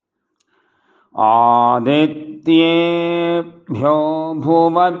आदित्येभ्यो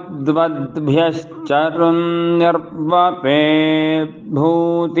भुवद्वद्भ्यश्चरुन्निर्वपे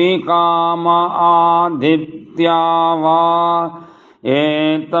भूतिकाम आदित्या वा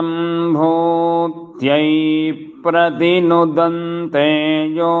एतं भूत्यै प्रतिनुदन्ते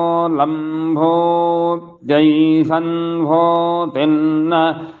यो लम्भूत्यै सन्भूतिर्न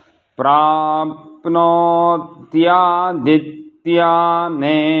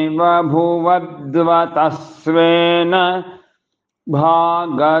प्राप्नोत्यादित्यानेव भुवद्वतस्वेन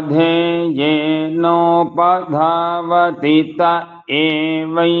भागधेयेनोपधावति त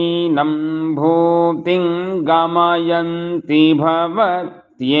एवैनं भूतिं गमयन्ति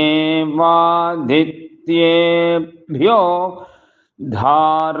भवत्येवादित्येभ्यो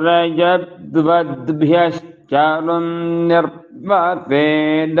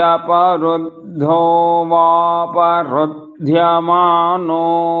धारयद्वद्भ्यश्चरुन्निर्वपेदपरुद्धो वापरुध्यमानो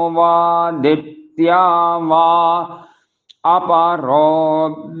वादित्या वा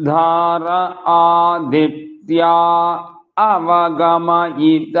अपरोद्धार आदित्या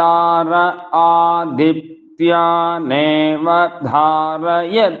अवगमयितार आदित्यानेव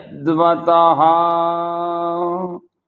धारयद्वतः।